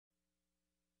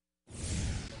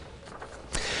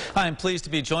Hi, I'm pleased to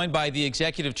be joined by the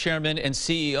Executive Chairman and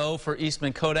CEO for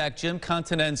Eastman Kodak, Jim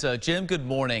Continenza. Jim, good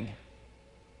morning.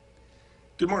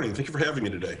 Good morning. Thank you for having me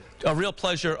today. A real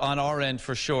pleasure on our end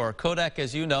for sure. Kodak,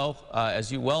 as you know,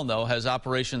 as you well know, has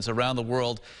operations around the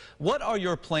world. What are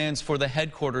your plans for the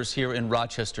headquarters here in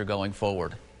Rochester going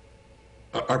forward?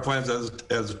 Our plans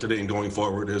as of today and going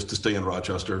forward is to stay in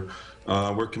Rochester.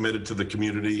 We're committed to the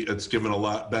community. It's given a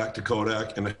lot back to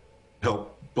Kodak and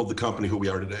helped build the company who we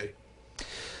are today.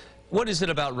 What is it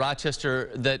about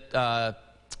Rochester that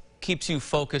keeps you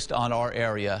focused on our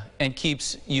area and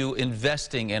keeps you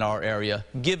investing in our area,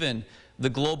 given the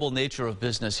global nature of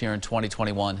business here in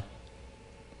 2021?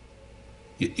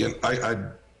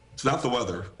 It's not the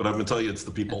weather, but I'm going to tell you it's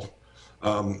the people.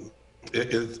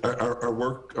 Our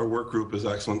work group is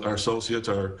excellent. Our associates,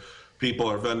 our people,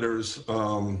 our vendors,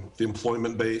 the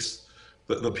employment base,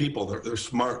 the people, they're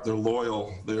smart, they're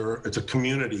loyal, it's a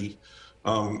community.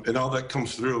 And all that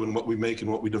comes through in what we make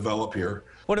and what we develop here.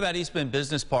 What about Eastman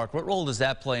Business Park? What role does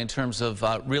that play in terms of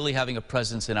really having a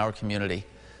presence in our community?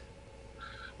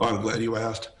 Well, I'm glad you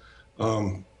asked.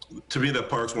 To me, that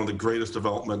park's one of the greatest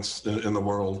developments in the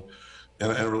world.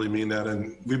 And I really mean that.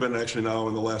 And we've been actually now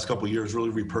in the last couple of years really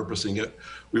repurposing it.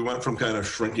 We went from kind of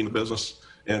shrinking the business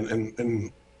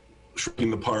and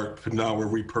shrinking the park, and now we're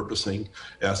repurposing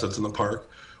assets in the park.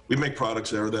 We make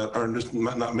products there that are just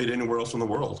not made anywhere else in the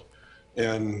world.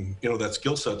 And, you know, that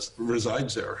skill set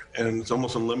resides there, and it's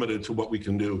almost unlimited to what we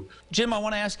can do. Jim, I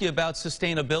want to ask you about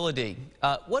sustainability.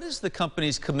 What is the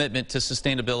company's commitment to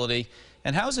sustainability,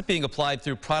 and how is it being applied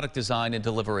through product design and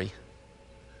delivery?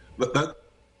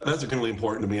 That's extremely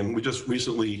important to me, and we just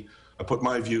recently put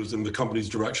my views in the company's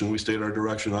direction. We stated our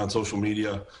direction on social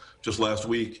media just last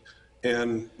week.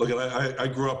 And look, I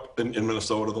grew up in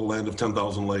Minnesota, the land of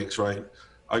 10,000 lakes, right?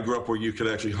 I grew up where you could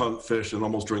actually hunt, fish, and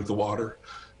almost drink the water.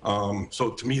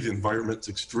 So to me, the environment's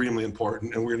extremely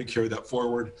important, and we're going to carry that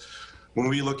forward. When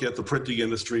we look at the printing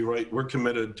industry, right, we're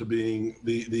committed to being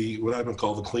what I've been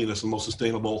called the cleanest and most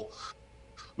sustainable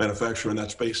manufacturer in that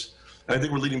space. And I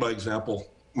think we're leading by example.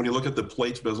 When you look at the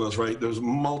plates business, right, there's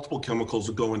multiple chemicals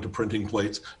that go into printing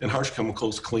plates, and harsh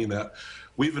chemicals clean that.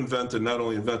 We've invented, not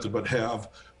only invented, but have,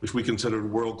 which we consider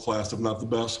world-class, if not the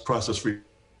best, process-free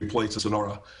plates at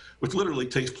Sonora, which literally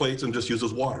takes plates and just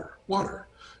uses water.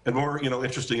 And more,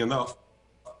 interesting enough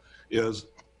is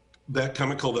that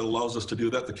chemical that allows us to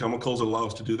do that, the chemicals that allow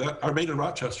us to do that, are made in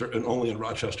Rochester and only in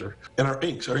Rochester. And our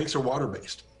inks are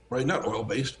water-based, right? Not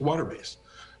oil-based, water-based.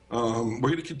 We're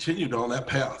going to continue down that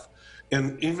path.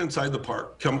 And even inside the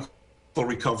park, chemical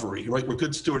recovery, right? We're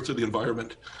good stewards of the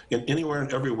environment. And anywhere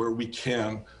and everywhere we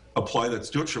can apply that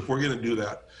stewardship, we're going to do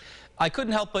that. I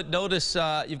couldn't help but notice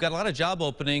you've got a lot of job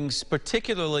openings,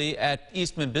 particularly at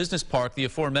Eastman Business Park, the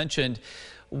aforementioned.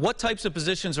 What types of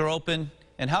positions are open,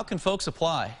 and how can folks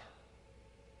apply?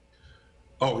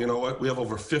 Oh, you know what? We have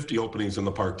over 50 openings in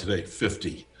the park today,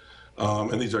 50.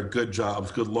 And these are good jobs,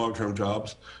 good long-term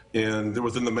jobs. And they're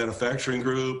within the manufacturing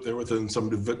group, they're within some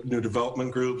new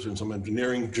development groups and some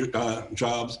engineering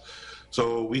jobs.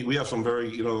 So we have some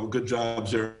very, good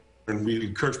jobs there, and we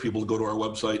encourage people to go to our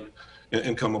website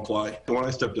and come apply. And when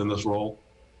I stepped in this role,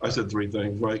 I said three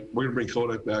things, right? We're going to bring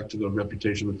Kodak back to the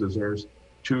reputation it deserves.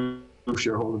 2,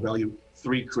 shareholder value.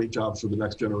 3, create jobs for the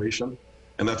next generation.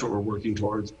 And that's what we're working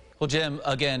towards. Well, Jim,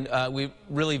 again, we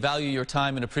really value your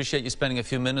time and appreciate you spending a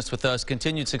few minutes with us.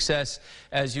 Continued success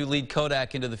as you lead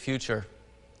Kodak into the future.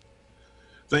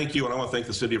 Thank you, and I want to thank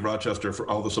the city of Rochester for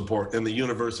all the support, and the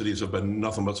universities have been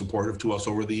nothing but supportive to us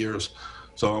over the years.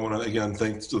 So I want to, again,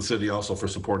 thank the city also for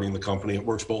supporting the company. It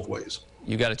works both ways.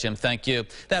 You got it, Jim. Thank you.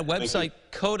 That website,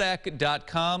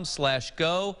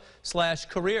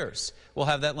 kodak.com/go/careers. We'll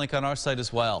have that link on our site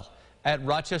as well at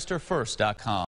rochesterfirst.com.